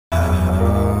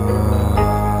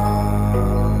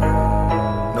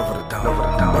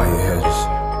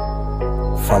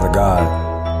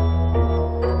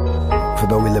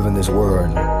Although we live in this world,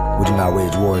 we do not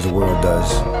wage war as the world does.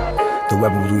 The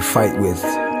weapons we fight with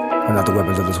are not the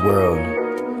weapons of this world,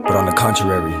 but on the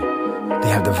contrary, they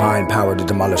have divine power to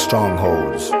demolish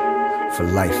strongholds. For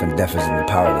life and death is in the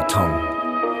power of the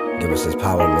tongue. Give us this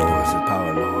power, Lord. Give us this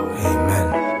power, Lord.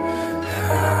 Amen.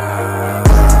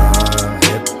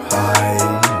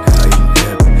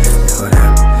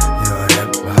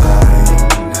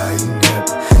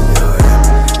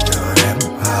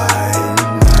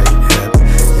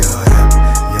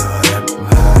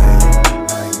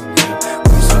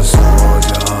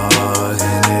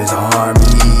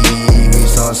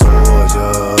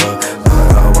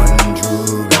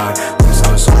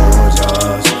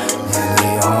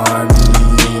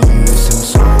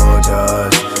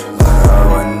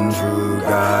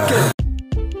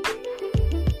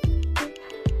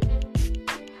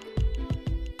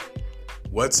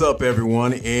 What's up,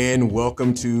 everyone, and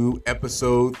welcome to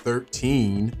episode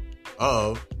 13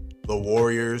 of The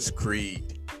Warrior's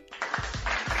Creed.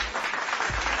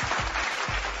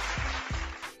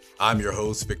 I'm your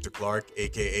host, Victor Clark,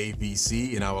 aka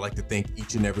VC, and I would like to thank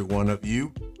each and every one of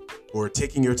you for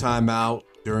taking your time out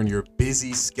during your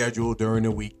busy schedule during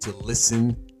the week to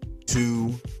listen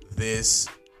to this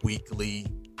weekly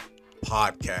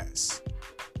podcast.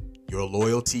 Your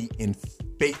loyalty and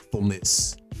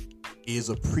faithfulness is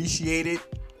appreciated,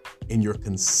 and your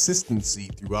consistency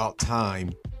throughout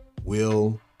time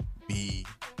will be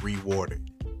rewarded.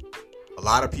 A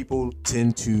lot of people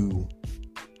tend to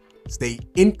stay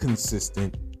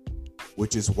inconsistent,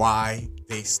 which is why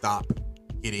they stop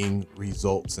getting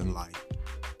results in life.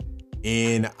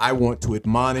 And I want to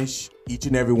admonish each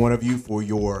and every one of you for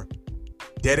your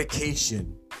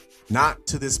dedication, not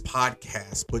to this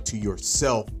podcast, but to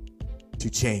yourself to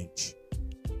change.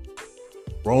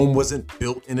 Rome wasn't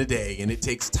built in a day, and it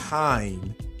takes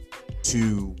time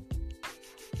to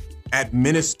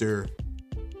administer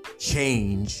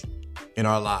change in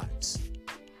our lives.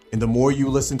 And the more you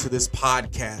listen to this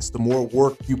podcast, the more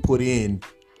work you put in,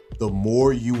 the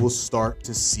more you will start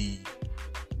to see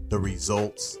the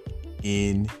results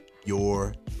in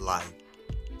your life.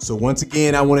 So once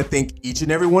again, I want to thank each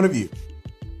and every one of you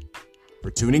for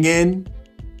tuning in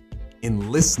and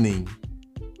listening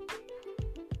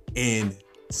and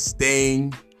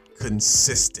staying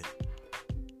consistent.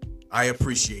 I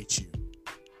appreciate you.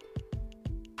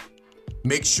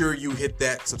 Make sure you hit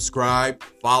that subscribe,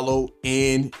 follow,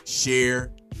 and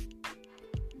share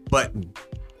button.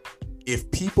 If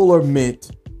people are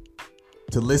meant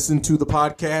to listen to the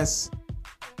podcast,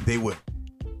 they will.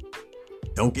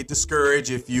 Don't get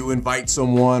discouraged if you invite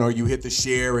someone or you hit the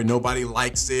share and nobody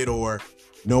likes it or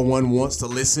no one wants to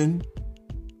listen.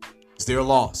 It's their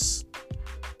loss.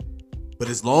 But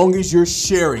as long as you're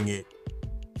sharing it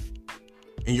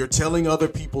and you're telling other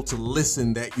people to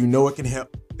listen, that you know it can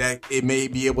help, that it may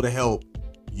be able to help,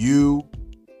 you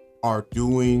are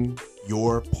doing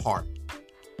your part.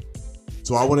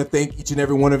 So I want to thank each and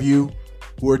every one of you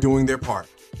who are doing their part.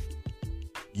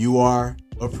 You are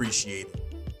appreciated.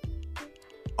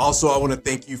 Also, I want to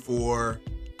thank you for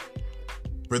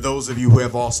those of you who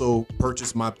have also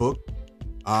purchased my book.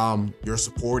 Your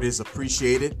support is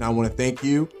appreciated, and I want to thank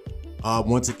you.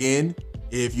 Once again,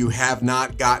 if you have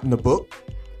not gotten the book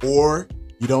or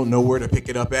you don't know where to pick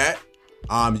it up at,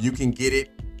 you can get it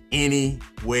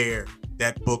anywhere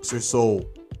that books are sold.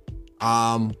 You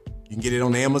can get it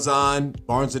on Amazon,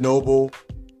 Barnes & Noble.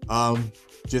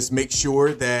 Just make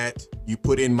sure that you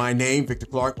put in my name, Victor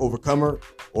Clark Overcomer,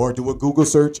 or do a Google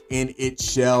search and it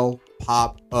shall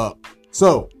pop up.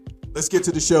 So let's get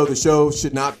to the show. The show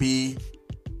should not be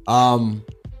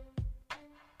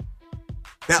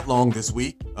that long this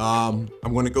week. I'm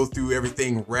going to go through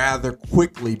everything rather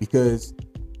quickly because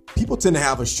people tend to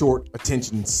have a short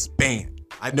attention span.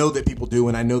 I know that people do,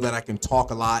 and I know that I can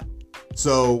talk a lot.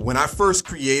 So when I first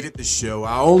created the show,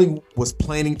 I only was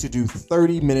planning to do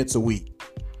 30 minutes a week,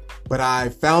 but I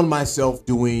found myself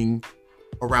doing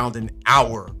around an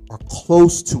hour or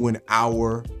close to an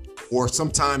hour, or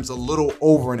sometimes a little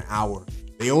over an hour.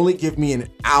 They only give me an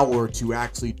hour to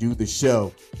actually do the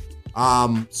show.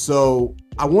 So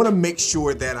I want to make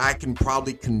sure that I can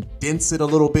probably condense it a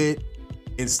little bit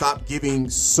and stop giving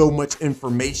so much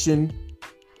information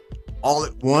all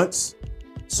at once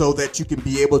so that you can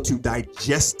be able to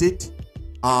digest it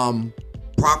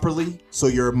properly, so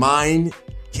your mind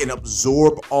can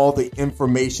absorb all the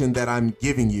information that I'm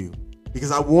giving you.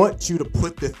 Because I want you to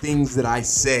put the things that I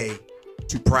say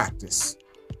to practice.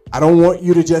 I don't want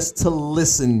you to just to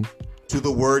listen to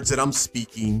the words that I'm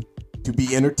speaking to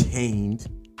be entertained,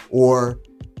 or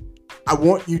I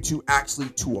want you to actually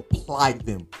to apply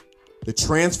them. The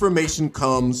transformation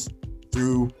comes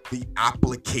through the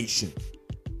application.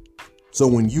 So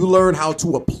when you learn how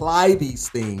to apply these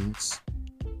things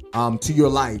to your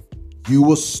life, you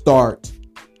will start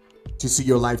to see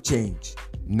your life change.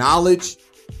 Knowledge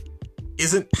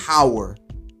isn't power.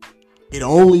 It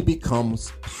only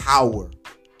becomes power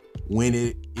when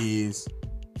it is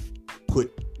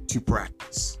put to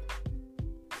practice.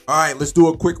 All right, let's do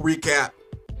a quick recap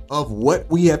of what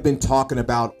we have been talking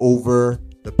about over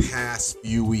the past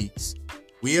few weeks.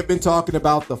 We have been talking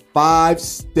about the 5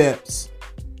 steps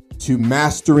to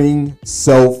mastering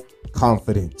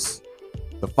self-confidence.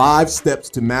 The 5 steps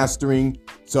to mastering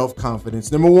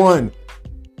self-confidence. Number 1,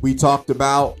 we talked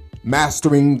about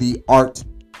mastering the art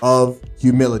of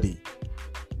humility.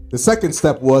 The second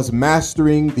step was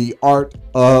mastering the art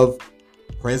of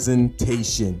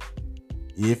presentation.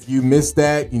 If you missed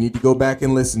that, you need to go back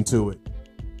and listen to it.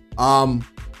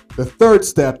 The third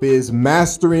step is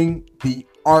mastering the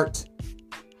art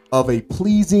of a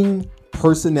pleasing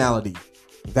personality.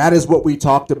 That is what we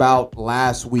talked about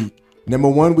last week. Number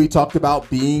 1, we talked about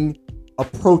being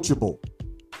approachable,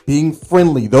 being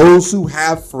friendly. Those who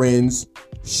have friends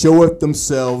showeth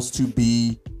themselves to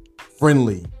be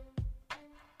friendly.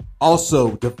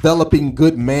 Also, developing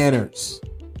good manners.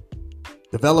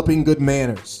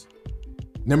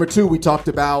 Number 2, we talked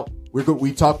about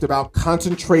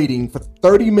concentrating for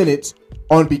 30 minutes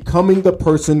on becoming the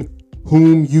person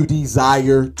whom you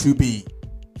desire to be.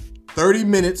 30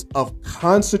 minutes of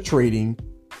concentrating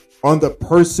on the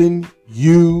person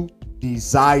you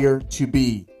desire to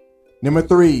be. Number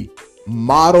 3,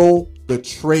 model the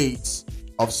traits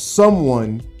of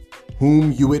someone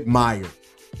whom you admire.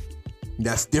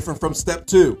 That's different from step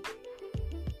 2.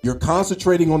 You're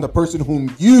concentrating on the person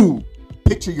whom you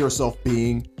picture yourself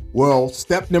being. Well,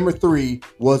 step number 3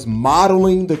 was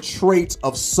modeling the traits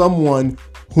of someone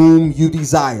whom you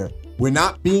desire. We're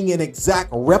not being an exact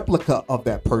replica of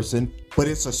that person, but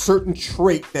it's a certain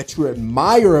trait that you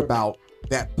admire about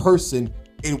that person,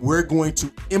 and we're going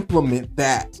to implement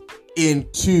that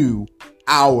into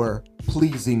our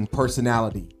pleasing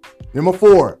personality. Number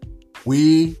 4,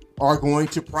 we are going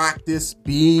to practice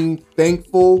being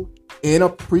thankful and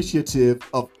appreciative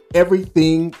of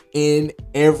everything and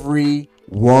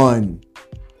everyone.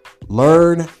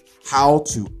 Learn how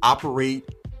to operate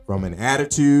from an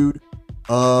attitude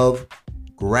of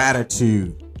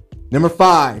gratitude. Number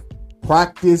 5,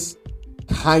 practice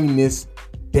kindness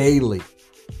daily.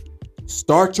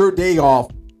 Start your day off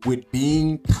with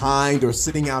being kind or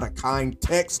sending out a kind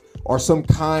text or some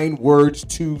kind words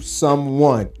to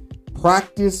someone.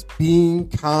 Practice being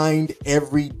kind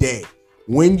every day.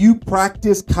 When you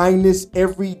practice kindness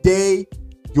every day,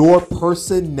 your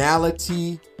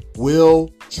personality will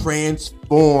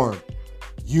transform.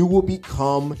 You will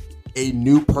become a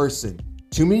new person.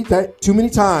 Too many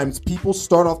times people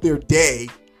start off their day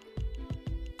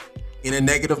in a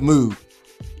negative mood.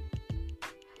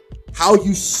 How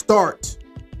you start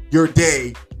your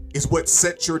day is what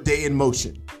sets your day in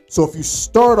motion. So if you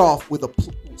start off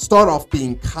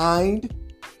being kind,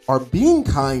 or being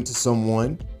kind to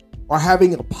someone, or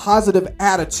having a positive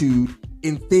attitude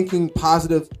in thinking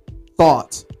positive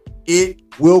thoughts, it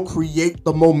will create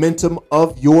the momentum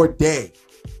of your day.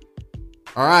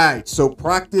 All right, so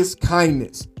practice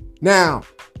kindness. Now,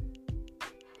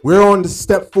 we're on to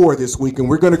step 4 this week, and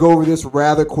we're going to go over this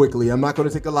rather quickly. I'm not going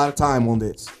to take a lot of time on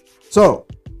this. So,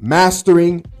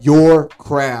 mastering your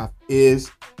craft is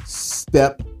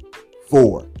step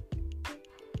 4.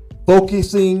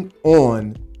 Focusing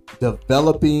on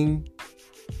developing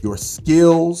your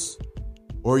skills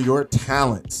or your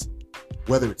talents,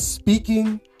 whether it's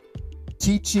speaking,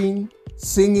 teaching,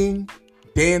 singing,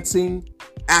 dancing,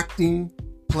 acting,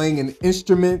 playing an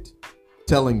instrument,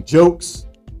 telling jokes,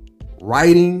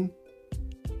 writing,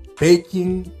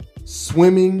 baking,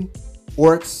 swimming,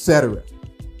 or etc.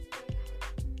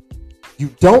 You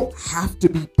don't have to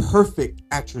be perfect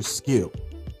at your skill,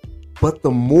 but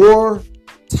the more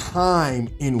time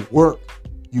and work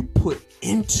you put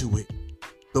into it,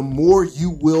 the more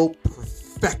you will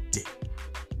perfect it.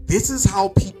 This is how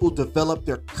people develop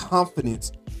their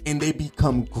confidence and they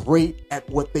become great at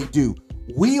what they do.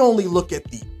 We only look at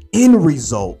the end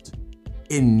result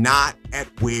and not at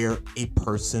where a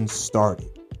person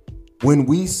started. When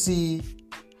we see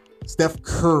Steph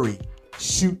Curry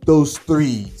shoot those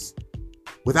threes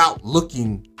without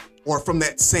looking or from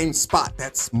that same spot,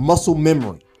 that's muscle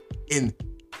memory. And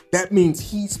that means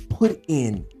he's put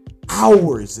in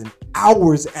hours and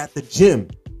hours at the gym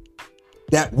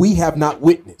that we have not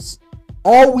witnessed.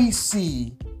 All we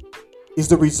see is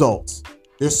the results.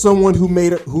 There's someone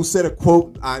who said a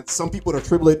quote. Some people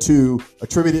attribute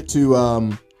it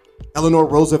to Eleanor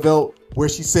Roosevelt, where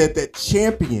she said that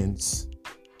champions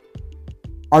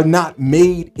are not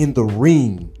made in the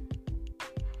ring.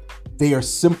 They are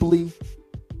simply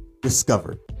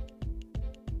discovered.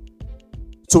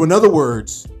 So in other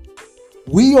words,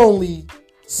 we only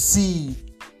see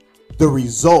the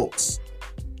results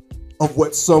of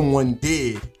what someone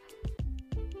did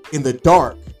in the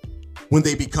dark when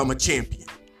they become a champion.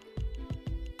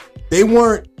 They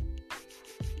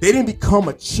didn't become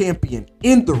a champion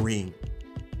in the ring.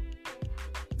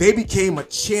 They became a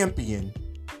champion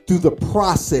through the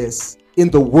process in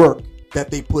the work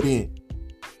that they put in.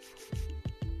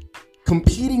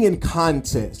 Competing in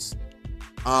contests.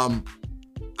 A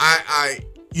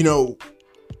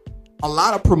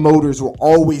lot of promoters will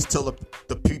always tell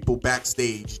the people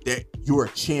backstage that you are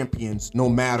champions no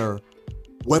matter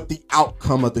what the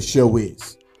outcome of the show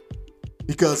is.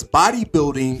 Because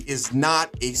bodybuilding is not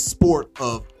a sport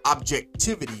of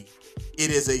objectivity.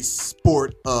 It is a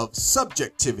sport of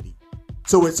subjectivity.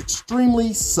 So it's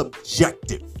extremely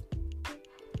subjective.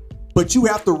 But you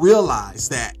have to realize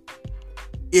that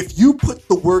if you put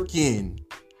the work in,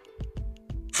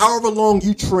 however long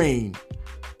you train,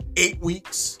 8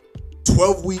 weeks,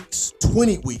 12 weeks,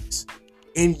 20 weeks,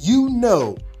 and you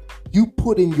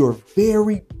put in your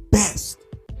very best,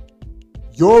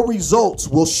 your results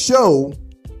will show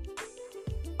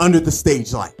under the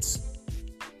stage lights.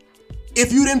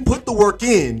 If you didn't put the work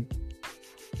in,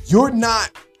 you're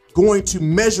not going to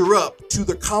measure up to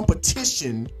the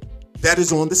competition that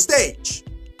is on the stage.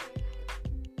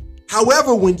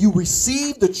 However, when you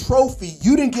receive the trophy,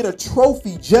 you didn't get a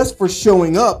trophy just for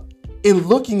showing up and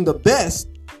looking the best.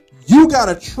 You got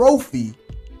a trophy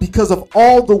because of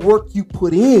all the work you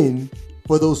put in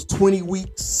for those 20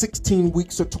 weeks, 16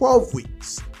 weeks, or 12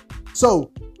 weeks.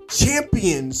 So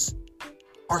champions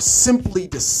are simply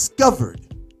discovered.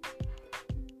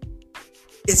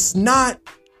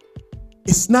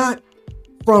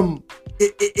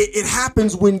 It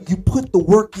happens when you put the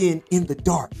work in the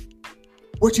dark.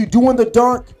 What you do in the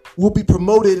dark will be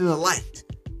promoted in the light.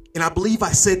 And I believe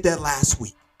I said that last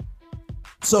week.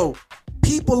 So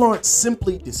people aren't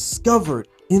simply discovered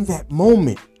in that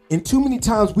moment. And too many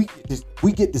times we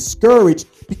get discouraged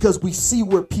because we see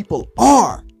where people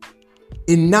are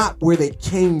and not where they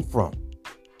came from.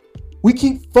 We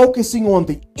keep focusing on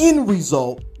the end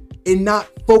result and not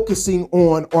focusing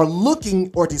on or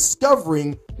looking or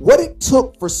discovering what it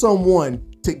took for someone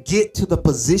to get to the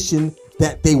position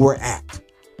that they were at.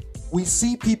 We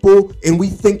see people and we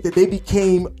think that they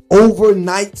became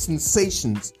overnight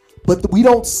sensations, but we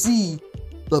don't see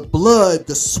the blood,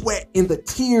 the sweat, and the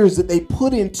tears that they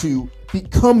put into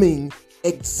becoming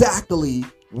exactly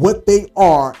what they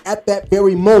are at that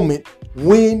very moment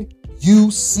when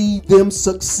you see them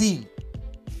succeed.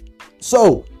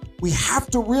 So we have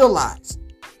to realize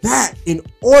that in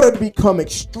order to become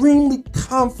extremely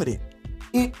confident,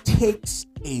 it takes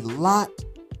a lot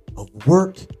of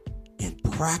work and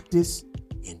practice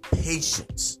and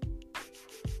patience.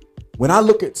 When I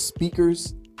look at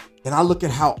speakers and I look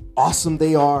at how awesome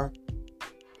they are,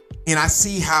 and I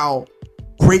see how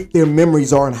great their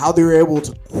memories are and how they're able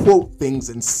to quote things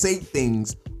and say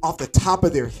things off the top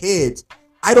of their heads,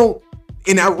 I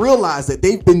realize that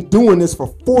they've been doing this for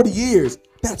 40 years.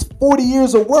 That's 40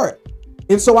 years of work.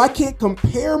 And so I can't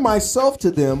compare myself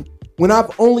to them when I've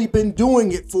only been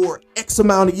doing it for X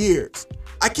amount of years.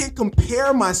 I can't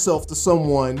compare myself to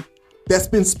someone that's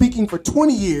been speaking for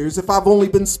 20 years if I've only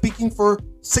been speaking for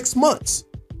 6 months.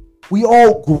 We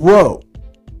all grow.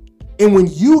 And when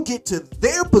you get to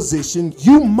their position,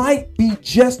 you might be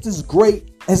just as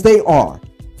great as they are.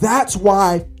 That's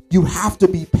why you have to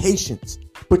be patient.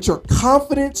 But your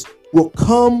confidence will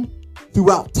come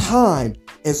throughout time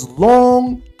as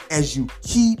long as you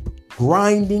keep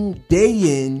grinding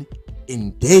day in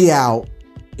and day out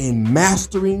and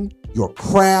mastering your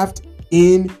craft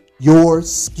in your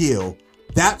skill.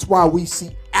 That's why we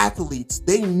see athletes,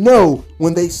 they know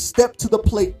when they step to the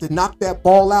plate to knock that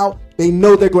ball out, they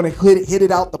know they're going to hit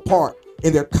it out the park.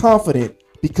 And they're confident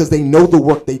because they know the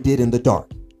work they did in the dark.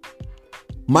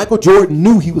 Michael Jordan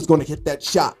knew he was going to hit that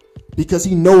shot because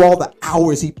he knew all the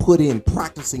hours he put in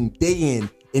practicing day in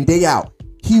and day out.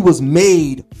 He was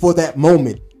made for that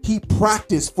moment. He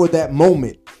practiced for that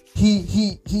moment.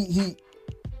 He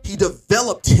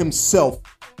developed himself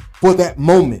for that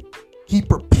moment. He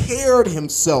prepared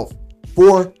himself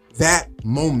for that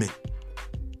moment.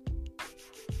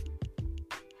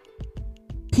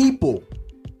 People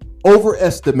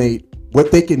overestimate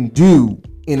what they can do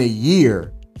in a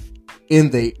year,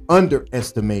 and they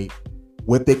underestimate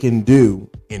what they can do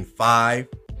in 5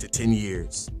 to 10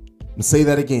 years. I'm gonna say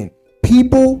that again.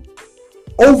 People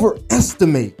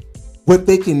overestimate what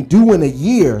they can do in a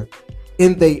year,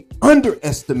 and they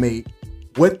underestimate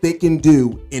what they can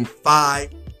do in 5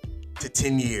 to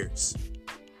 10 years.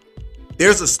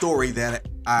 There's a story that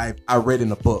I read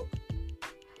in a book,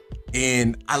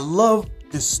 and I love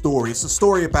this story. It's a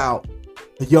story about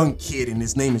a young kid, and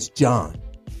his name is John.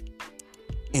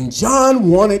 And John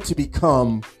wanted to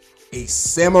become a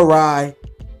samurai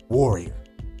warrior.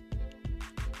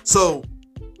 So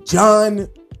John,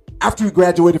 after he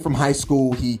graduated from high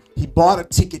school, he bought a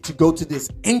ticket to go to this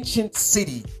ancient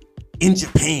city in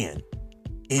Japan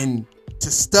and to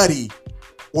study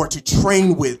or to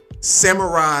train with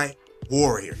samurai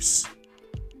warriors.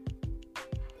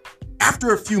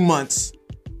 After a few months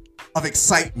of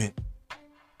excitement,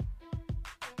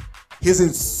 his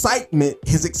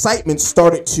excitement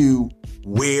started to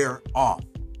wear off.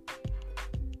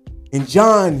 And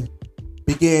John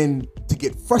began to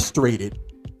get frustrated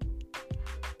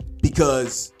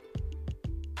because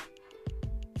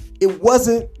it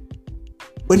wasn't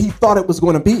what he thought it was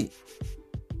going to be.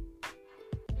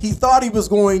 He thought he was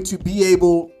going to be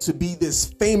able to be this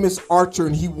famous archer,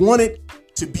 and he wanted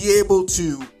to be able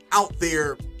to out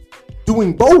there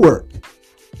doing bow work.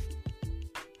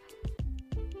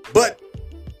 But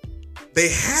they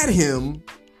had him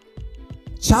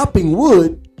chopping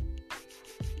wood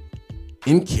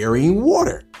and carrying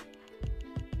water.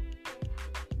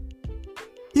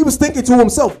 He was thinking to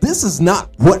himself, this is not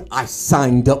what I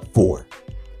signed up for.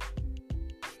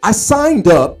 I signed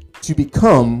up to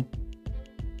become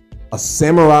a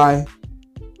samurai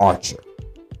archer,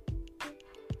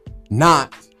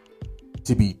 not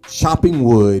to be chopping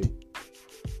wood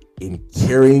and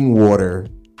carrying water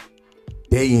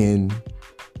day in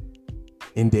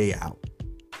and day out,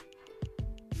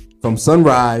 from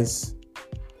sunrise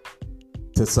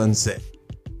to sunset.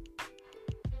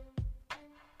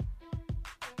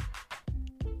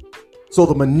 So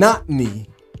the monotony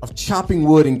of chopping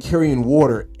wood and carrying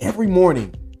water every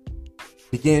morning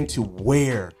began to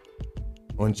wear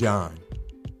on John.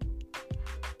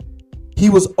 He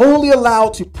was only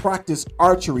allowed to practice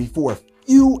archery for a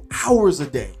few hours a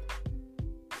day,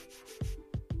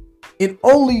 and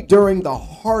only during the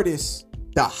hottest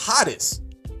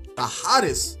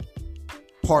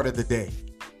part of the day.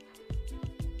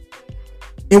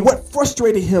 And what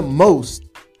frustrated him most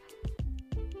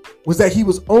was that he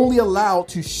was only allowed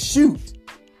to shoot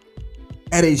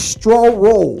at a straw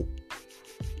roll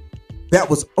that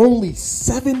was only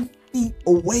 7 feet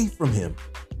away from him.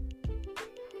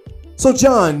 So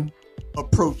John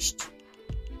approached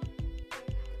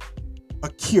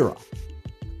Akira.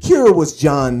 Akira was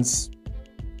John's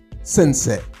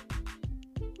sensei.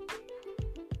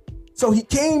 So he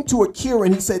came to Akira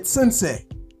and he said, "Sensei,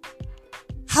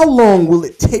 how long will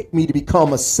it take me to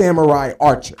become a samurai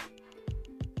archer?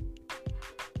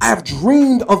 I have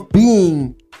dreamed of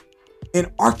being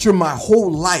an archer my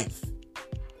whole life,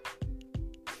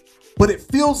 but it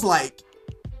feels like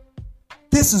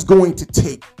this is going to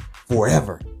take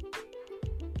forever."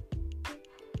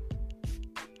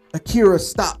 Akira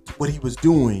stopped what he was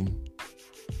doing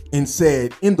and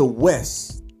said, "In the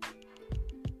West,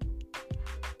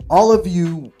 all of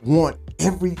you want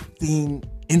everything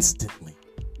instantly.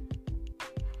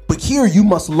 But here you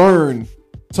must learn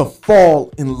to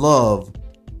fall in love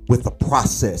with the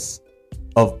process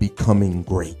of becoming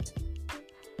great.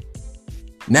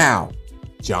 Now,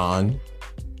 John,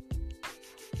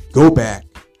 go back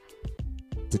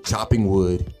to chopping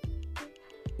wood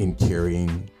and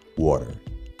carrying water."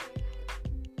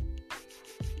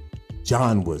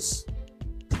 John was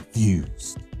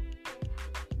confused,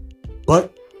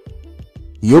 but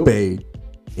he obeyed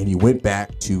and he went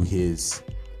back to his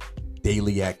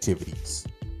daily activities.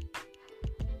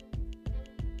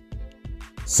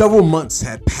 Several months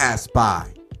had passed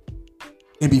by,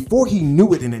 and before he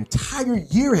knew it, an entire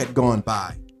year had gone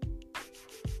by.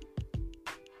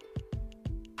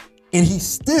 And he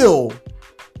still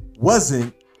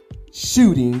wasn't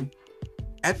shooting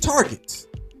at targets.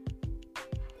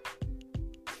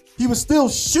 He was still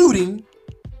shooting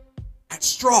at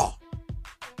straw.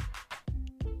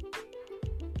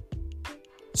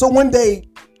 So one day,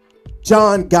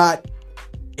 John got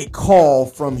a call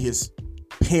from his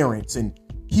parents, and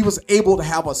he was able to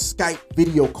have a Skype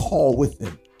video call with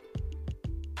them.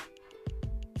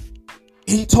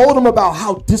 And he told them about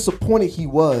how disappointed he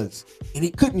was, and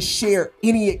he couldn't share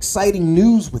any exciting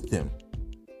news with them.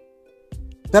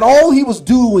 That all he was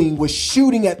doing was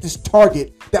shooting at this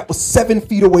target that was 7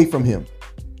 feet away from him.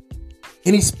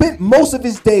 And he spent most of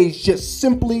his days just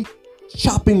simply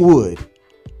chopping wood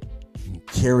and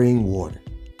carrying water.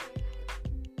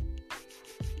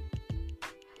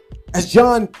 As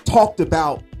John talked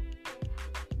about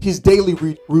his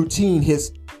daily routine,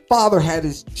 his father had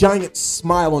his giant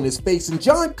smile on his face, and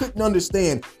John couldn't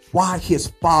understand why his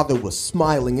father was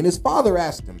smiling. And his father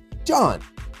asked him, "John,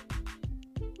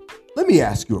 let me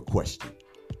ask you a question."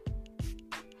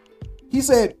 He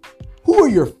said, "Who are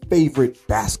your favorite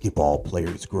basketball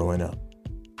players growing up?"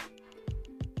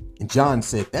 And John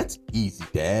said, "That's easy,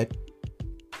 Dad.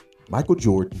 Michael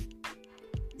Jordan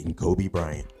and Kobe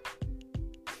Bryant."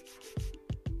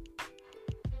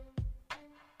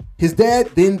 His dad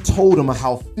then told him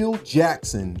how Phil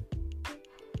Jackson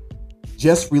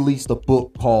just released a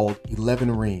book called 11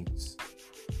 Rings.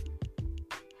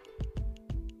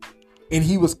 And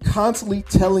he was constantly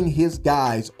telling his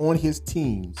guys on his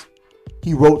teams,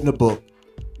 he wrote in a book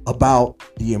about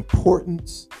the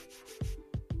importance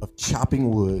of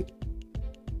chopping wood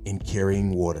and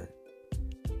carrying water.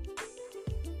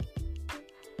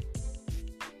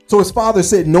 So his father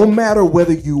said, no matter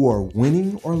whether you are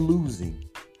winning or losing,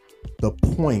 the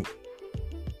point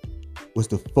was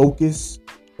to focus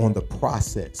on the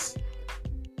process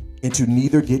and to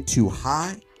neither get too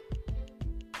high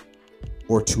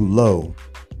or too low,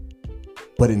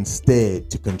 but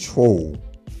instead to control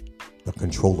the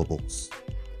controllables.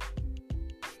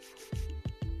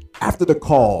 After the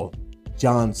call,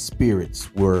 John's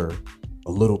spirits were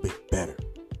a little bit better.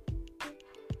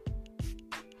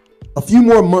 A few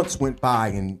more months went by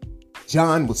and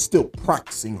John was still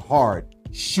practicing hard,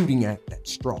 shooting at that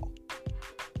straw.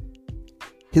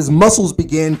 His muscles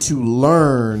began to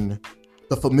learn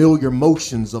the familiar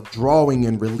motions of drawing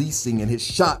and releasing, and his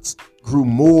shots grew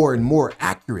more and more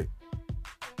accurate.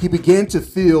 He began to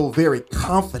feel very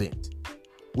confident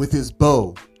with his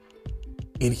bow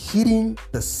in hitting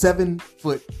the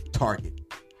 7-foot target.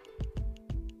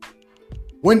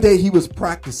 One day he was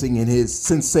practicing and his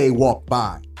sensei walked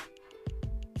by.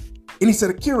 And he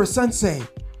said, "Akira sensei,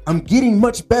 I'm getting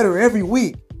much better every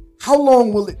week. How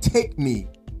long will it take me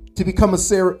to become a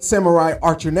samurai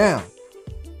archer now?"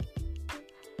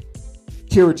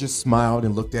 Akira just smiled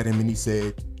and looked at him and he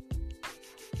said,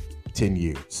 10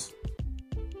 years.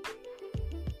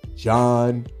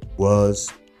 John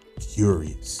was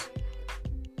furious.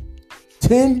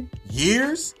 10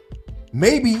 years?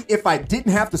 Maybe if I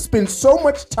didn't have to spend so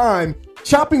much time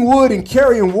chopping wood and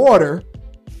carrying water,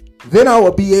 then I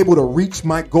would be able to reach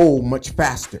my goal much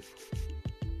faster.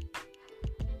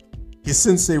 His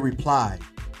sensei replied.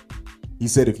 He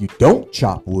said, "If you don't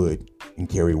chop wood and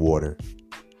carry water,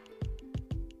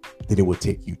 then it will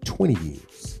take you 20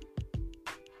 years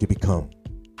to become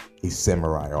a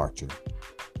samurai archer."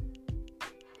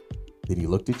 Then he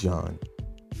looked at John,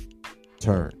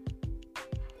 turned,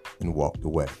 and walked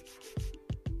away.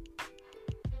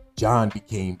 John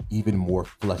became even more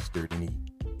flustered and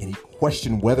he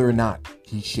questioned whether or not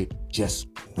he should just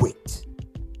quit.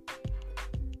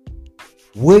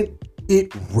 Would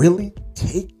it really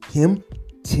take him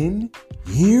 10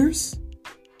 years?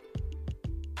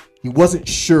 He wasn't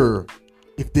sure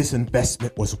if this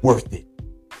investment was worth it.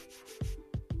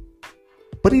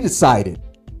 But he decided,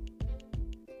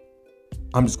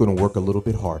 I'm just going to work a little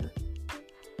bit harder.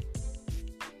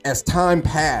 As time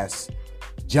passed,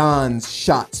 John's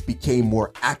shots became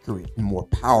more accurate and more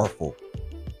powerful.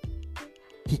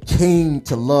 He came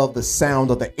to love the sound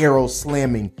of the arrow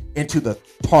slamming into the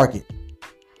target.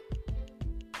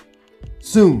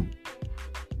 Soon,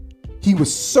 he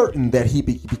was certain that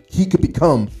he could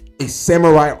become a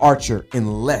samurai archer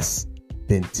in less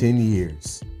than 10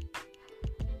 years.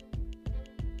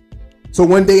 So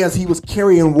one day as he was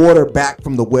carrying water back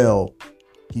from the well,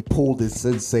 he pulled his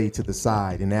sensei to the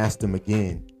side and asked him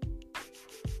again,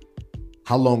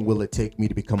 "How long will it take me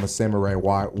to become a samurai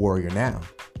warrior now?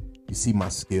 You see my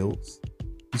skills?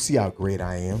 You see how great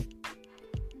I am?"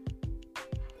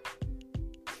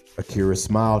 Akira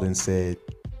smiled and said,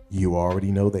 "You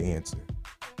already know the answer.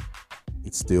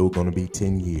 It's still going to be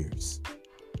 10 years.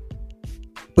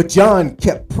 But John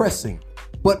kept pressing.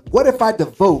 But what if I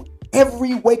devote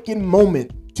every waking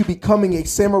moment to becoming a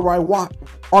samurai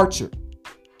archer?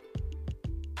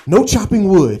 No chopping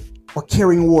wood or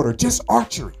carrying water, just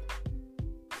archery."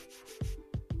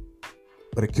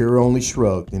 But Akira only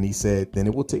shrugged and he said, "Then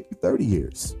it will take you 30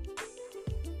 years.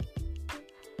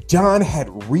 John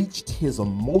had reached his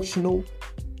emotional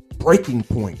breaking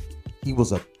point. He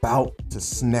was about to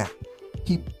snap.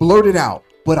 He blurted out,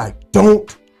 "But I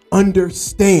don't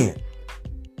understand."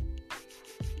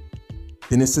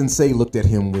 Then his sensei looked at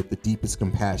him with the deepest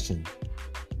compassion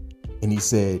and he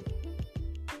said,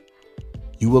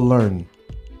 "You will learn,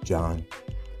 John.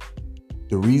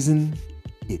 The reason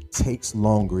it takes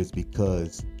longer is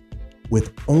because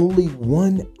with only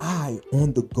one eye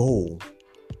on the goal,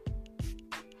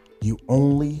 you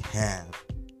only have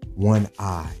one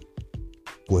eye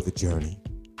for the journey.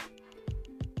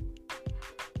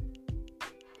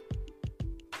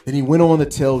 Then he went on to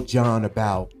tell John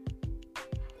about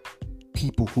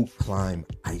people who climb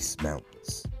ice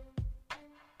mountains.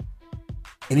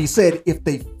 And he said if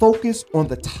they focus on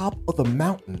the top of the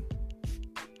mountain,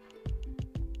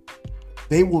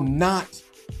 they will not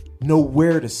know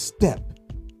where to step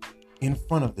in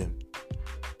front of them.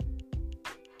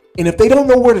 And if they don't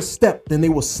know where to step, then they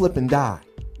will slip and die.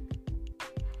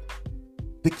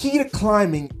 The key to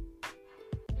climbing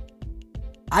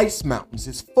ice mountains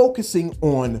is focusing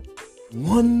on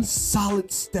one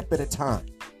solid step at a time.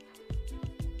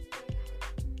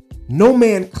 No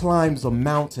man climbs a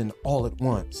mountain all at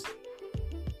once.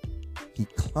 He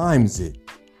climbs it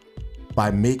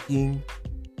by making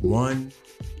one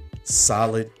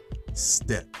solid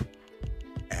step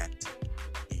at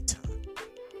a time.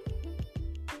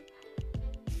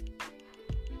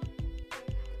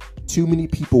 Too many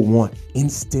people want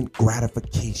instant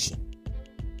gratification.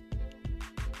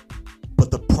 But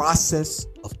the process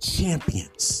of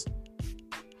champions,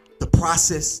 the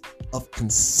process of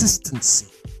consistency,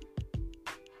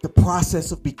 the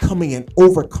process of becoming an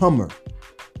overcomer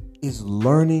is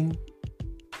learning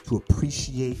to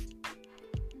appreciate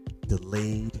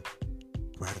delayed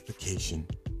gratification.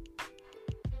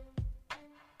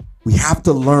 We have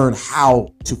to learn how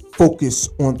to focus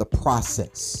on the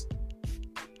process,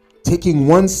 taking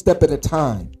one step at a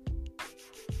time,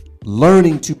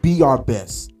 learning to be our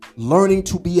best, learning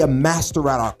to be a master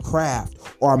at our craft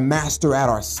or a master at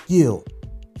our skill,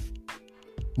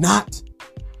 not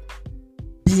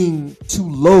being too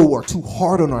low or too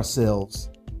hard on ourselves,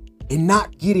 and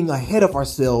not getting ahead of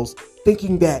ourselves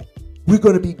thinking that we're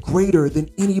going to be greater than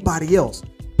anybody else,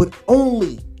 but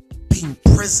only being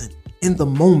present in the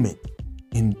moment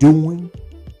and doing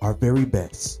our very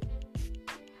best.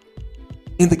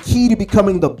 And the key to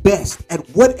becoming the best at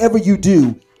whatever you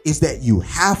do is that you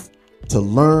have to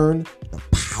learn the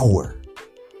power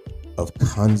of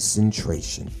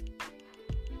concentration.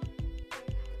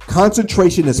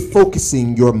 Concentration is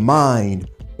focusing your mind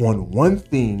on one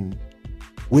thing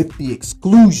with the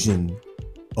exclusion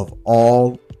of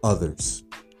all others.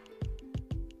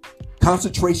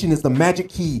 Concentration is the magic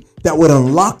key that would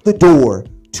unlock the door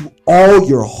to all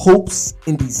your hopes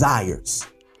and desires.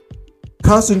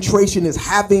 Concentration is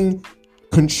having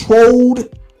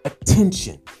controlled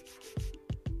attention.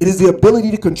 It is the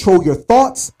ability to control your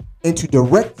thoughts and to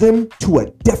direct them to a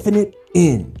definite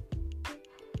end.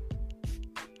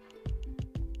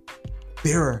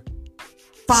 There are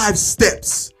 5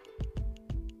 steps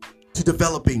to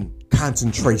developing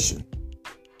concentration.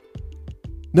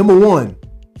 Number 1,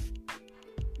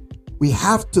 we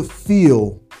have to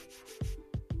feel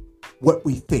what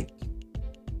we think.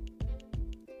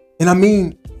 And I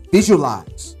mean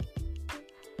visualize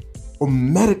or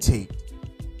meditate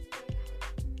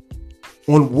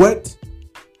on what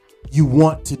you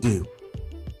want to do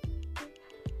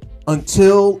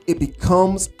until it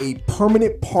becomes a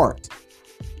permanent part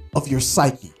of your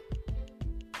psyche.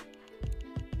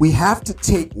 We have to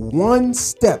take one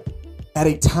step at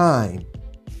a time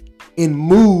and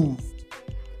move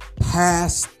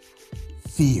past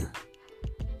fear.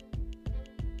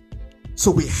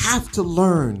 So we have to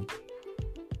learn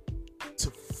to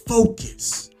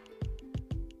focus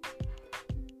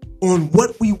on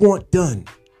what we want done.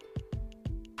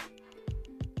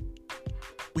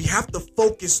 We have to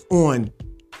focus on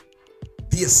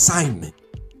the assignment.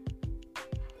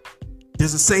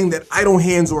 There's a saying that idle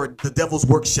hands are the devil's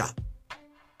workshop.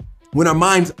 When our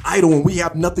mind's idle and we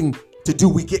have nothing to do,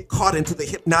 we get caught into the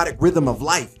hypnotic rhythm of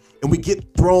life and we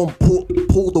get pulled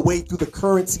away through the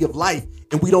currency of life,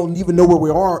 and we don't even know where we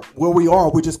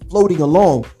are. We're just floating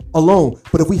along alone.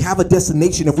 But if we have a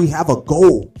destination, if we have a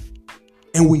goal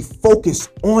and we focus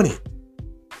on it,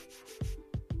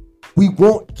 we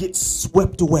won't get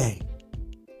swept away.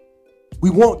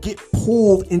 We won't get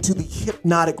pulled into the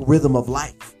hypnotic rhythm of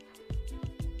life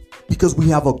because we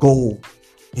have a goal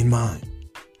in mind.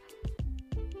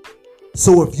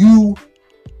 So if you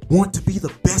want to be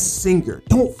the best singer,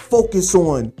 don't focus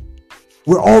on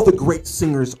where all the great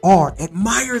singers are.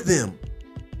 Admire them.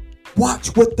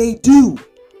 Watch what they do.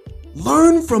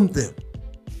 Learn from them.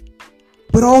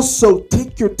 But also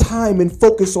take your time and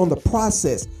focus on the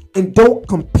process, and don't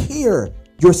compare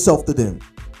yourself to them.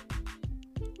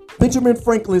 Benjamin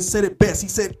Franklin said it best. He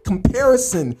said,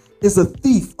 comparison is a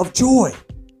thief of joy.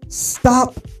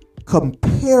 Stop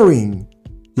comparing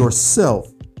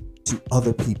yourself to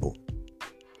other people.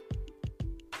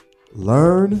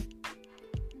 Learn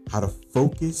how to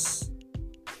focus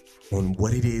on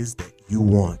what it is that you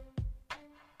want.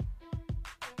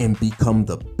 and become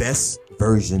the best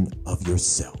version of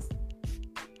yourself.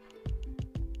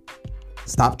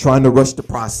 Stop trying to rush the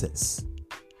process.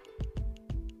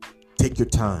 Take your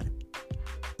time.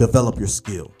 Develop your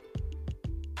skill.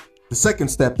 The second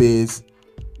step is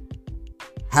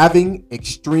having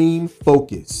extreme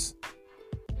focus.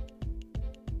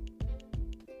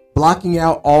 Blocking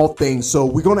out all things. So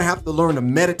we're going to have to learn to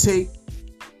meditate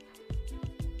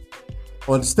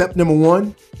on step number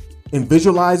 1 and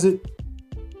visualize it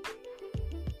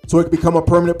so it can become a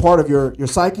permanent part of your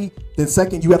psyche. Then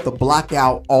second, you have to block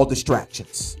out all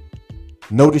distractions.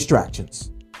 No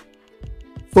distractions.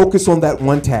 Focus on that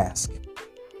one task.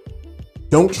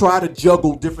 Don't try to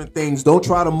juggle different things. Don't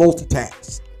try to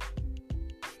multitask.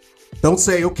 Don't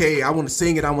say, okay, I want to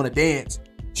sing it, I want to dance.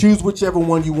 Choose whichever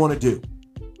one you want to do.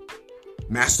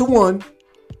 Master one,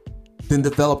 then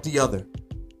develop the other.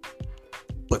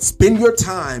 But spend your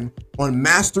time on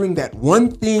mastering that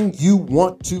one thing you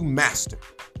want to master.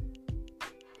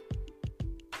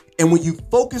 And when you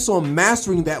focus on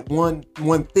mastering that one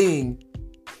thing,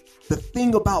 the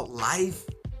thing about life,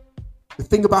 the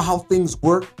thing about how things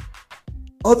work,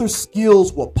 other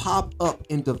skills will pop up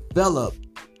and develop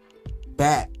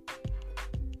that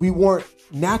we weren't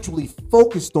naturally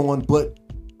focused on, but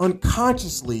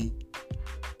unconsciously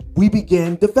we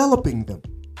began developing them.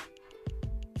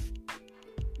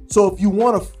 So if you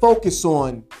want to focus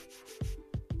on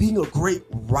being a great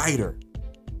writer,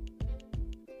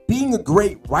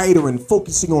 and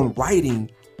focusing on writing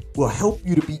will help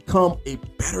you to become a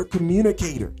better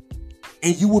communicator,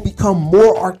 and you will become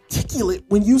more articulate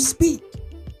when you speak.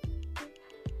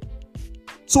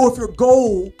 So if your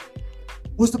goal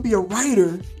was to be a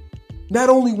writer, not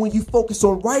only when you focus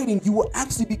on writing, you will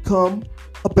actually become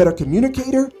a better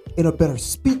communicator and a better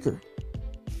speaker.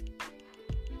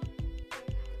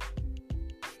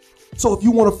 So if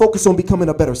you want to focus on becoming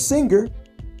a better singer,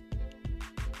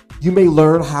 you may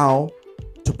learn how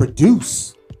to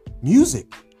produce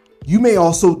music. You may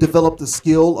also develop the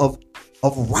skill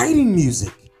of writing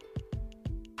music.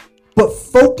 But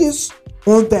focus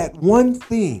on that one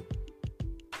thing,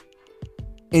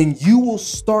 and you will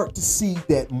start to see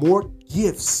that more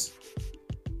gifts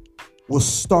will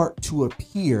start to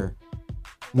appear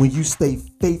when you stay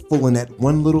faithful in that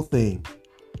one little thing.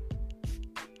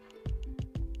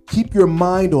 Keep your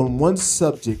mind on one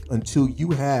subject until you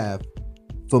have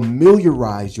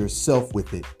familiarized yourself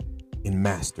with it and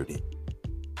mastered it.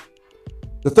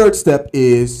 The third step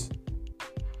is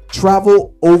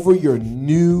travel over your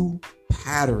new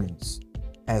patterns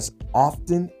as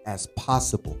often as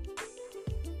possible.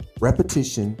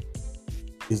 Repetition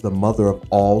is the mother of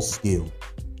all skill.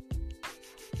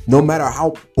 No matter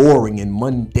how boring and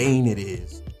mundane it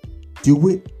is, do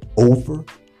it over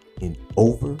and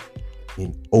over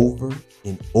and over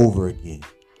and over again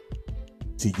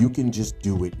till you can just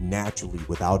do it naturally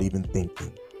without even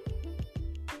thinking.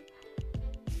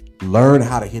 Learn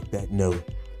how to hit that note.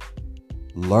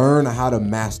 Learn how to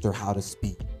master how to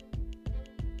speak.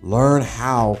 Learn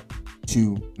how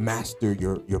to master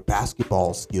your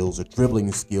basketball skills or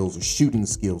dribbling skills or shooting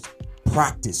skills.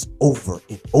 Practice over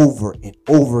and over and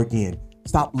over again.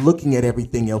 Stop looking at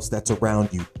everything else that's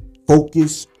around you.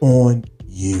 Focus on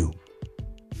you.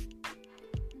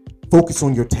 Focus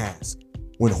on your task.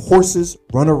 When horses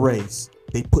run a race,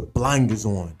 they put blinders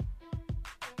on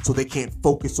so they can't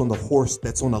focus on the horse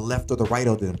that's on the left or the right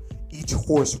of them. Each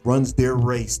horse runs their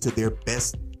race to their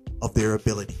best of their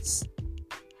abilities.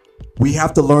 We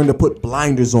have to learn to put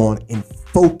blinders on and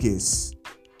focus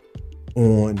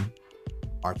on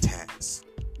our tasks.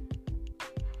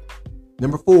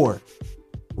 Number 4,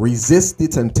 resist the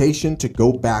temptation to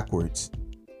go backwards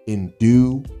and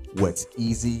do what's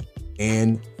easy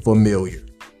and familiar.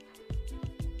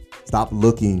 Stop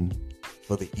looking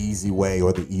for the easy way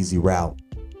or the easy route.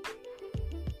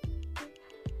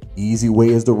 Easy way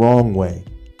is the wrong way.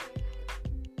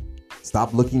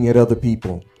 Stop looking at other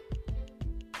people.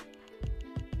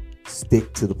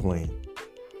 Stick to the plan.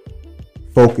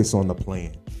 Focus on the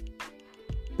plan.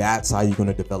 That's how you're going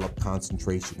to develop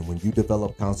concentration. When you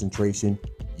develop concentration,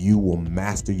 you will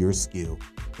master your skill.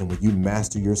 And when you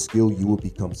master your skill, you will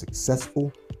become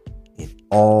successful in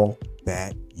all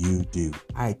that you do.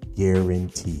 I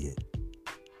guarantee it.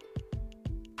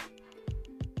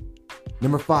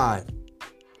 Number 5,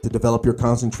 to develop your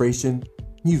concentration,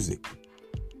 music.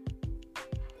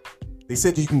 They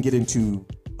said you can get into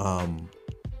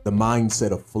the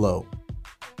mindset of flow.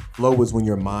 Flow is when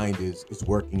your mind is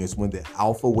working. It's when the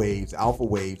alpha waves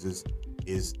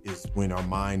is when our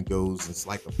mind goes. It's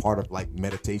like a part of like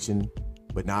meditation,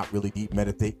 but not really deep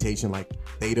meditation like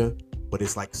theta, but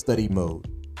it's like study mode.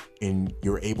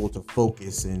 you're able to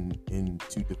focus and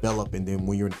to develop. And then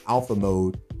when you're in alpha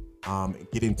mode,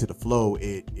 get into the flow,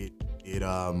 it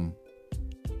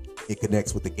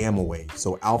connects with the gamma wave.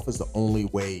 So alpha is the only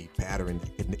wave pattern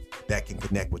that can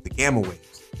connect with the gamma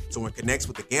waves. So when it connects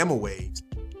with the gamma waves,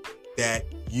 that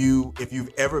if you've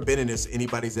ever been in this,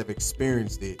 anybody's ever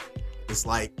experienced it, it's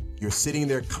like you're sitting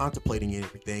there contemplating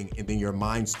everything, and then your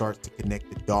mind starts to connect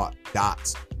the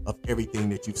dots of everything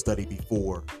that you've studied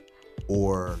before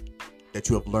or that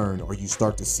you have learned, or you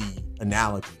start to see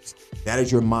analogies. That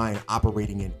is your mind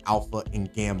operating in alpha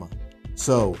and gamma.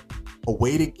 So a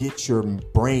way to get your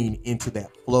brain into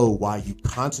that flow while you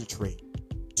concentrate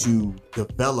to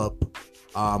develop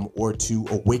or to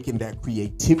awaken that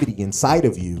creativity inside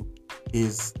of you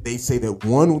is, they say that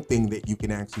one thing that you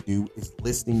can actually do is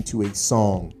listening to a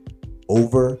song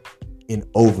over and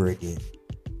over again.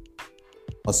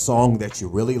 A song that you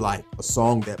really like, a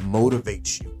song that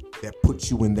motivates you, that puts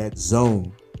you in that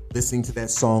zone. Listening to that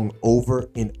song over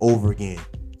and over again.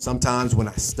 Sometimes when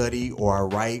I study or I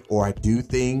write or I do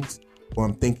things or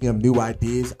I'm thinking of new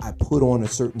ideas, I put on a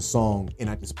certain song and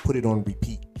I just put it on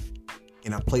repeat.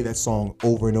 And I play that song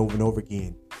over and over and over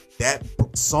again. That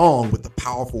song with the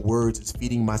powerful words is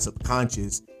feeding my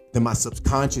subconscious. Then my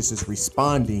subconscious is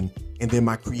responding, and then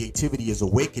my creativity is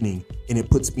awakening, and it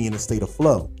puts me in a state of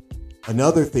flow.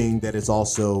 Another thing that is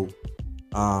also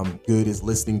good is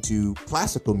listening to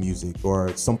classical music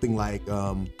or something like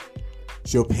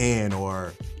Chopin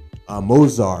or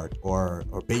Mozart or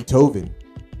Beethoven.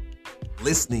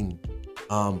 Listening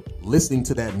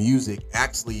to that music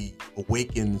actually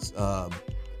awakens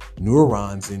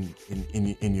neurons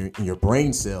in your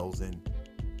brain cells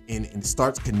and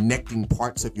starts connecting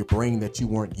parts of your brain that you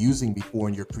weren't using before,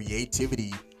 and your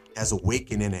creativity has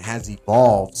awakened and it has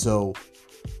evolved. So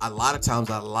a lot of times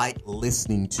I like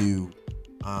listening to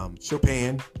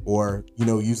Chopin or,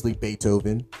 usually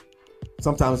Beethoven,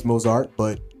 sometimes Mozart,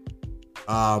 but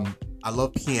I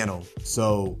love piano.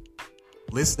 So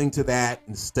listening to that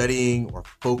and studying or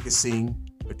focusing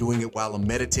or doing it while I'm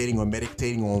meditating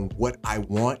on what I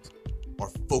want, or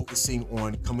focusing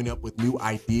on coming up with new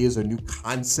ideas or new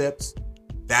concepts,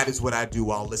 that is what I do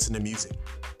while listening to music.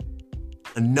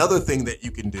 Another thing that you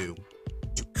can do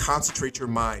to concentrate your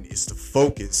mind is to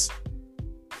focus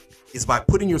is by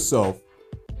putting yourself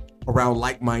around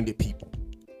like-minded people.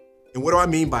 And what do I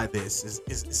mean by this?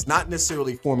 It's not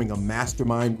necessarily forming a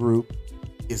mastermind group.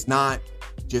 It's not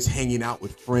just hanging out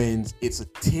with friends. It's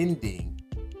attending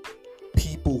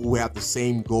people who have the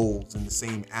same goals and the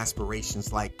same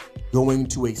aspirations, like going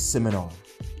to a seminar.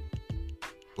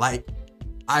 Like,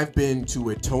 I've been to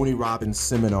a Tony Robbins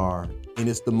seminar, and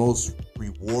it's the most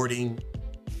rewarding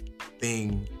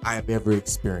thing I have ever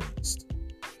experienced.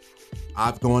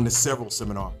 I've gone to several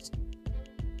seminars,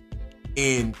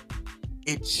 and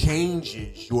it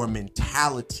changes your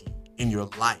mentality in your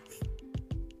life.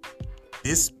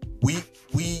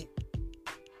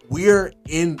 We're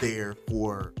in there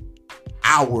for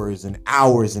hours and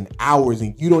hours and hours,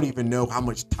 and you don't even know how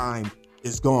much time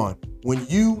is gone. When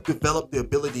you develop the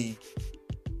ability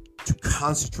to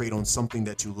concentrate on something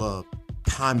that you love,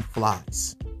 time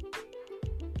flies.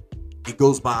 It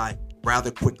goes by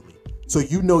rather quickly. So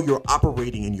you're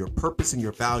operating in your purpose and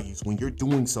your values when you're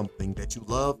doing something that you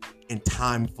love, and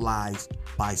time flies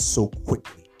by so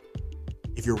quickly.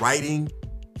 If you're writing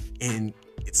and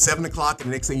it's 7 o'clock and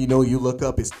the next thing you know, you look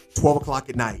up, it's 12 o'clock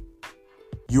at night.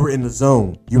 You were in the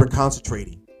zone. You were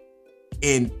concentrating.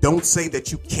 And don't say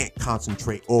that you can't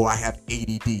concentrate. Oh, I have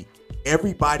ADD.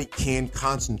 Everybody can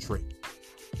concentrate.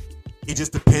 It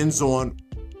just depends on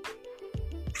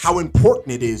how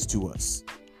important it is to us.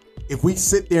 If we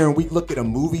sit there and we look at a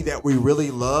movie that we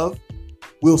really love,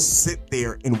 we'll sit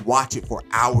there and watch it for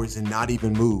hours and not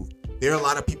even move. There are a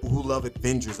lot of people who love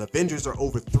Avengers. Avengers are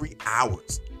over 3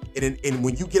 hours. And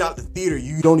when you get out the theater,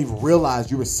 you don't even realize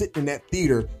you were sitting in that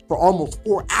theater for almost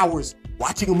 4 hours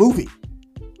watching a movie.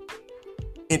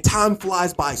 And time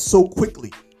flies by so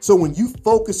quickly. So when you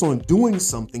focus on doing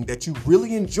something that you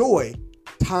really enjoy,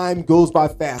 time goes by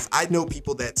fast. I know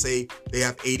people that say they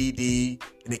have ADD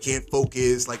and they can't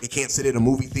focus, like they can't sit in a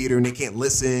movie theater and they can't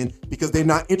listen because they're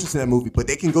not interested in that movie, but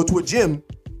they can go to a gym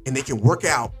and they can work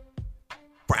out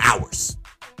for hours.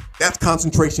 That's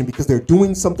concentration because they're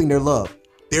doing something they love.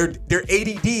 Their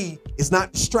ADD is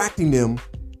not distracting them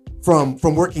from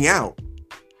working out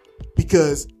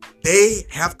because they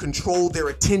have controlled their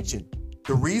attention.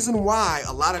 The reason why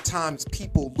a lot of times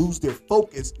people lose their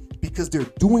focus because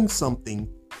they're doing something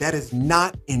that is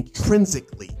not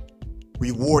intrinsically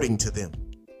rewarding to them.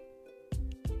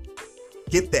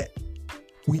 Get that.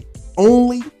 We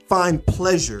only find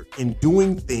pleasure in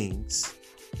doing things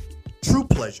true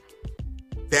pleasure,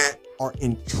 that are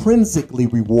intrinsically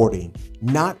rewarding,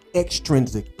 not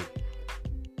extrinsically.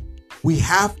 We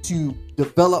have to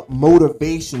develop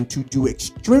motivation to do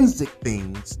extrinsic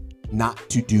things, not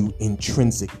to do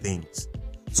intrinsic things.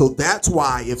 So that's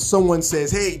why if someone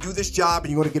says, hey, do this job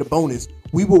and you're going to get a bonus,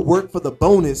 we will work for the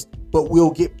bonus, but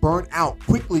we'll get burnt out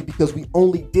quickly because we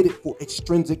only did it for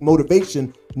extrinsic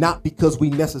motivation, not because we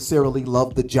necessarily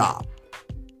love the job.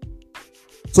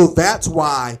 So that's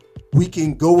why we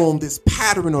can go on this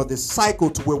pattern or this cycle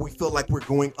to where we feel like we're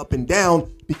going up and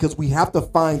down, because we have to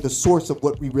find the source of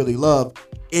what we really love,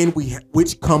 and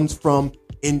which comes from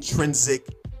intrinsic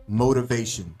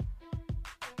motivation.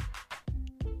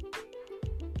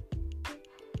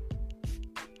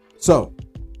 So,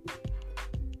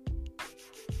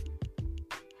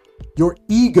 your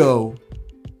ego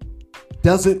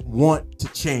doesn't want to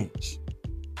change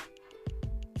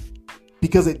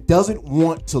because it doesn't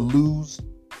want to lose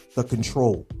the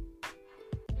control,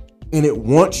 and it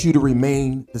wants you to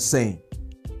remain the same.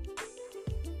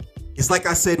 It's like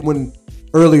I said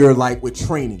earlier, like with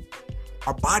training,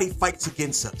 our body fights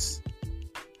against us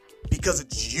because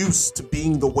it's used to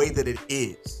being the way that it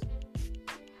is.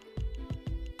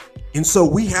 And so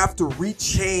we have to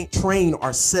train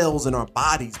ourselves and our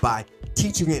bodies by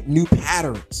teaching it new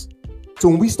patterns. So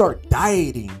when we start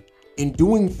dieting and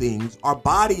doing things, our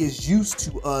body is used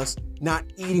to us not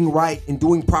eating right and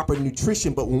doing proper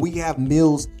nutrition. But when we have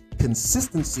meals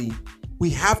consistency, we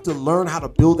have to learn how to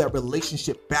build that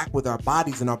relationship back with our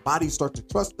bodies, and our bodies start to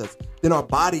trust us. Then our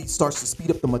body starts to speed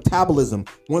up the metabolism.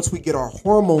 Once we get our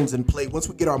hormones in play, once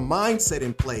we get our mindset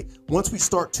in play, once we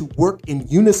start to work in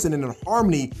unison and in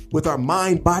harmony with our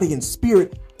mind, body, and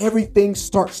spirit, everything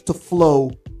starts to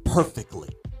flow perfectly.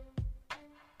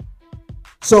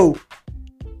 So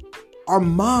our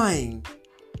mind,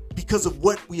 because of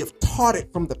what we have taught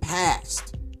it from the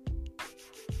past,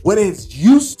 what it's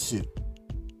used to,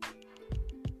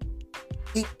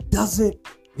 it doesn't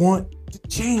want to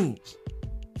change.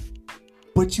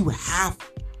 But you have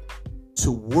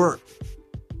to work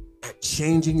at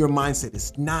changing your mindset.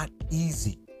 It's not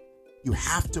easy. You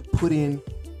have to put in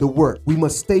the work. We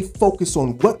must stay focused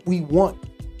on what we want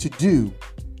to do,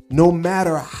 no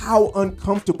matter how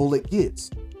uncomfortable it gets.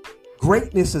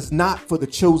 Greatness is not for the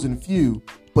chosen few,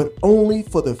 but only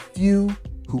for the few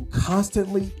who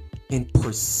constantly and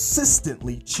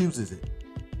persistently chooses it.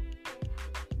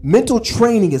 Mental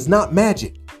training is not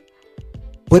magic,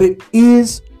 but it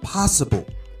is possible.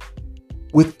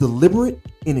 With deliberate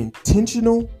and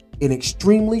intentional and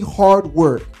extremely hard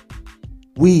work,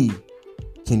 we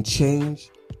can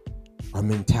change our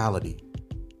mentality.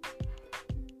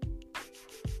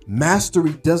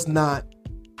 Mastery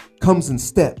comes in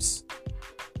steps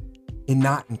and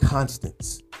not in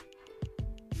constants.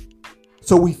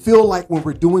 So we feel like when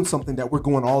we're doing something that we're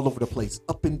going all over the place,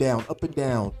 up and down,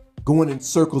 going in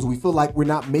circles. We feel like we're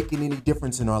not making any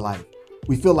difference in our life.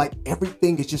 We feel like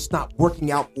everything is just not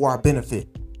working out for our benefit.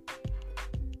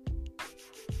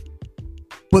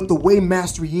 But the way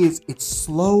mastery is, it's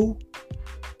slow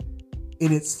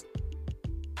and it's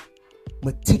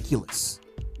meticulous.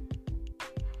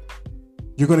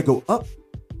 You're going to go up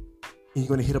and you're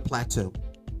going to hit a plateau.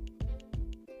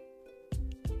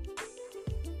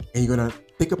 And you're going to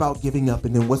think about giving up,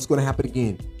 and then what's going to happen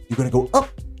again? You're going to go up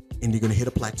and you're going to hit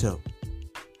a plateau.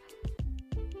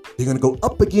 You're going to go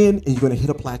up again and you're going to hit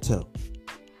a plateau.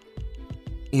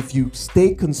 If you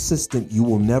stay consistent, you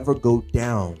will never go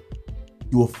down.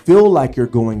 You will feel like you're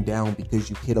going down because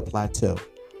you hit a plateau.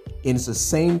 And it's the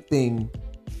same thing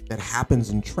that happens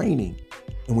in training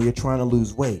and when you're trying to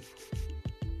lose weight.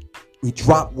 We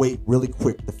drop weight really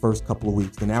quick the first couple of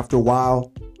weeks. Then after a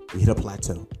while, we hit a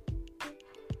plateau.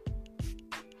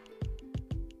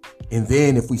 And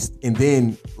then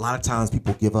a lot of times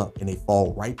people give up and they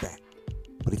fall right back.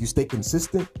 But if you stay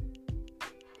consistent,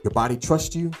 your body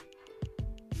trusts you,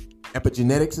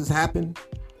 epigenetics has happened,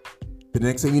 the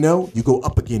next thing you know, you go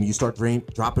up again, you start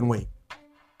dropping weight.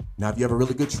 Now, if you have a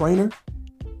really good trainer,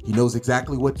 he knows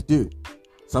exactly what to do.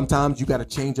 Sometimes you got to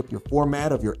change up your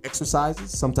format of your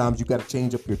exercises. Sometimes you got to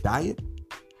change up your diet.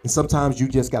 And sometimes you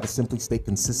just got to simply stay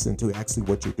consistent to actually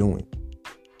what you're doing.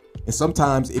 And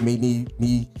sometimes it may need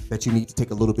that you need to take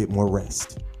a little bit more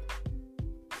rest.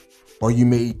 Or you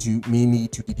may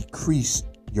need to decrease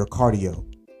your cardio.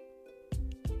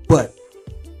 But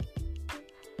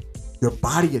your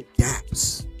body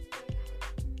adapts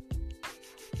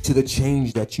to the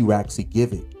change that you actually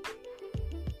give it.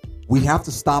 We have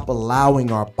to stop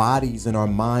allowing our bodies and our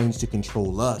minds to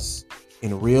control us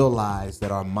and realize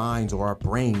that our minds or our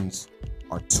brains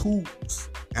are tools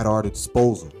at our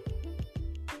disposal.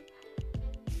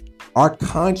 Our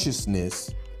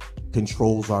consciousness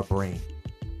controls our brain.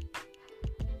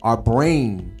 Our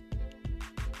brain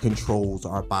controls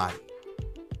our body.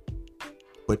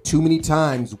 But too many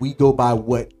times we go by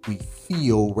what we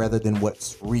feel rather than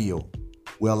what's real.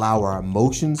 We allow our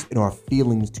emotions and our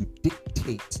feelings to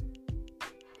dictate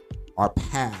our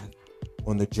path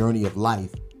on the journey of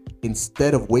life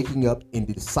instead of waking up and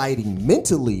deciding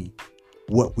mentally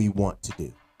what we want to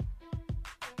do.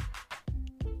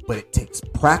 But it takes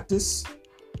practice,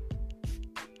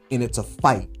 and it's a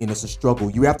fight, and it's a struggle.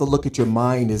 You have to look at your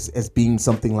mind as being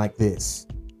something like this.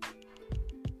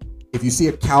 If you see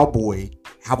a cowboy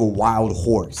have a wild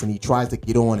horse and he tries to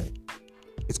get on it,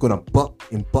 it's going to buck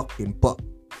and buck and buck,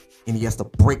 and he has to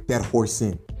break that horse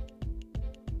in.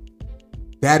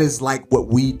 That is like what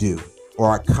we do, or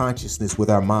our consciousness with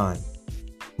our mind.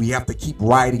 We have to keep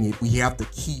riding it. We have to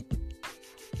keep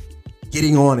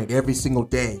getting on it every single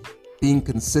day, being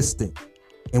consistent.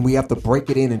 And we have to break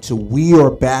it in until we are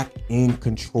back in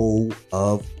control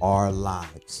of our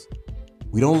lives.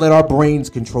 We don't let our brains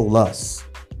control us.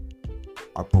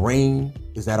 Our brain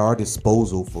is at our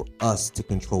disposal for us to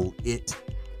control it.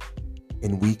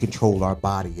 And we control our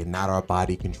body, and not our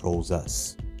body controls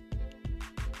us.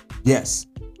 Yes,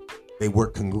 they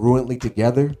work congruently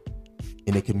together,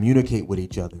 and they communicate with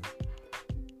each other.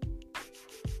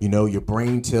 You know, your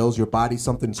brain tells your body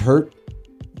something's hurt.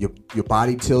 Your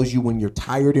body tells you when you're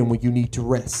tired and when you need to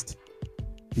rest.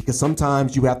 Because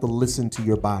sometimes you have to listen to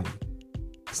your body.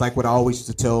 It's like what I always used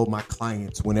to tell my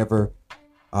clients whenever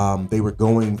they were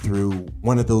going through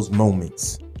one of those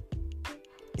moments.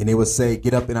 And they would say,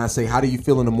 get up, and I say, how do you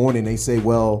feel in the morning? They say,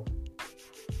 well,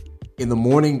 in the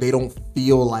morning, they don't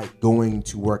feel like going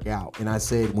to work out. And I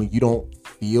said, when you don't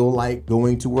feel like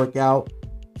going to work out,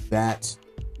 that's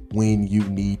when you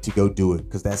need to go do it,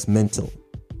 because that's mental.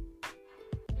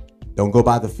 Don't go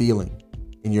by the feeling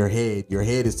in your head. Your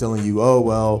head is telling you, oh,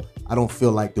 well, I don't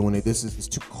feel like doing it. It's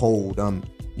too cold.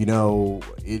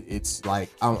 It's like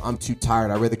I'm too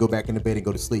tired. I'd rather go back into bed and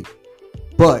go to sleep.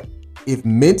 But if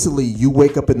mentally you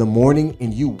wake up in the morning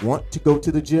and you want to go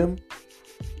to the gym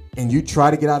and you try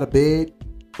to get out of bed,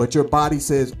 but your body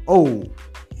says, oh,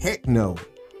 heck no.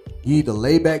 You need to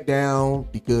lay back down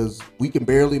because we can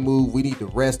barely move. We need to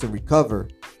rest and recover.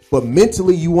 But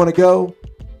mentally you want to go,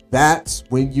 that's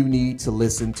when you need to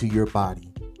listen to your body.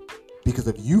 Because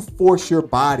if you force your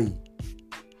body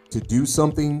to do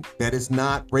something that it's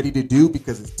not ready to do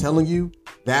because it's telling you,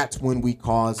 that's when we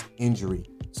cause injury.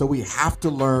 So we have to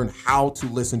learn how to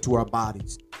listen to our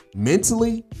bodies.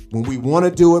 Mentally, when we want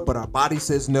to do it, but our body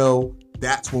says no,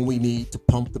 that's when we need to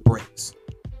pump the brakes.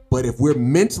 But if we're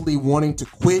mentally wanting to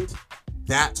quit,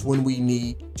 that's when we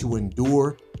need to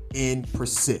endure and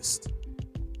persist.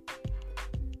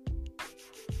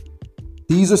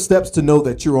 These are steps to know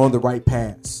that you're on the right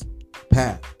path.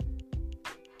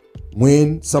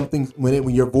 When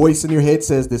your voice in your head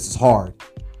says this is hard.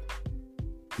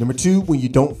 Number 2, when you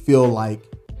don't feel like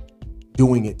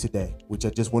doing it today, which I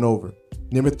just went over.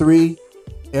 Number 3,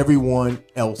 everyone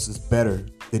else is better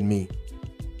than me.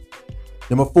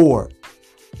 Number 4,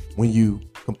 when you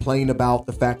complain about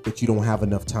the fact that you don't have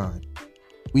enough time.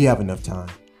 We have enough time.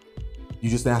 You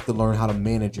just have to learn how to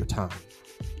manage your time.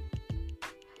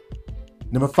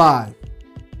 Number 5,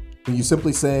 when you're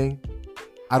simply saying,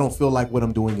 I don't feel like what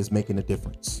I'm doing is making a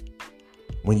difference.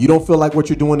 When you don't feel like what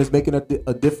you're doing is making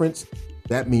a difference,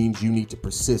 that means you need to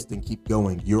persist and keep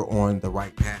going. You're on the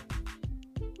right path.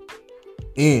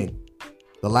 And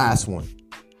the last one,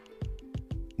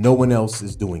 no one else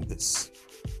is doing this.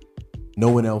 No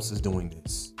one else is doing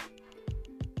this.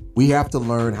 We have to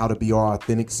learn how to be our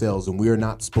authentic selves, and we are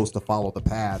not supposed to follow the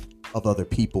path of other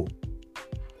people.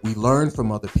 We learn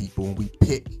from other people, and we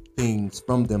pick things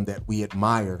from them that we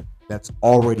admire, that's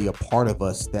already a part of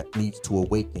us that needs to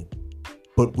awaken.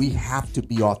 But we have to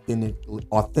be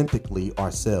authentically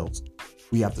ourselves.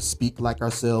 We have to speak like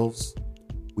ourselves.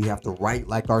 We have to write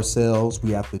like ourselves.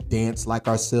 We have to dance like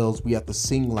ourselves. We have to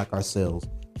sing like ourselves.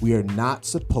 We are not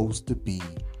supposed to be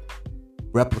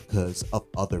replicas of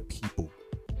other people.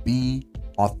 Be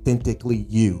authentically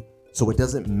you. So it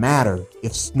doesn't matter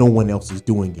if no one else is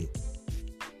doing it.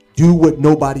 Do what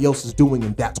nobody else is doing,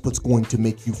 and that's what's going to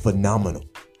make you phenomenal.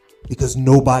 Because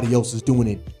nobody else is doing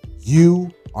it.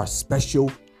 You are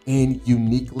special and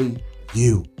uniquely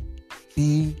you.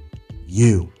 Be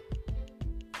you.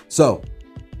 So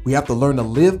we have to learn to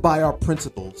live by our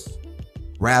principles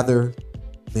rather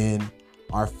than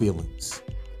our feelings.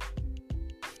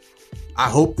 I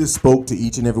hope this spoke to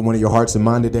each and every one of your hearts and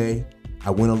mind today. I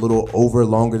went a little over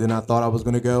longer than I thought I was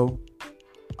going to go.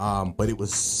 But it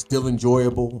was still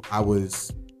enjoyable. I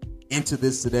was into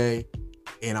this today.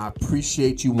 And I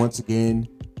appreciate you once again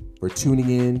for tuning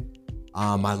in.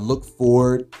 I look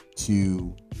forward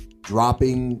to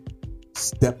dropping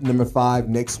step number 5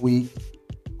 next week.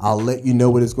 I'll let you know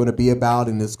what it's going to be about,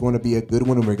 and it's going to be a good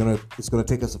one. And it's going to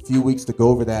take us a few weeks to go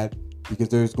over that, because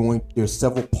there's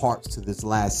several parts to this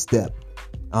last step,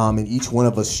 and each one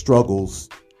of us struggles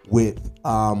with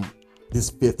this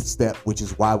 5th step, which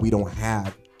is why we don't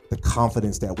have the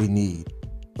confidence that we need.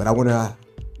 But I want to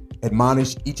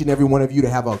admonish each and every one of you to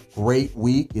have a great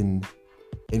week and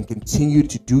continue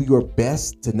to do your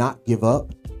best to not give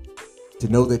up, to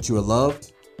know that you are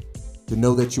loved, to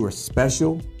know that you are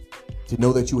special, to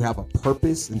know that you have a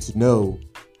purpose, and to know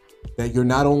that you're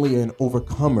not only an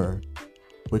overcomer,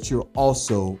 but you're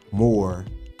also more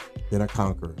than a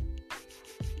conqueror.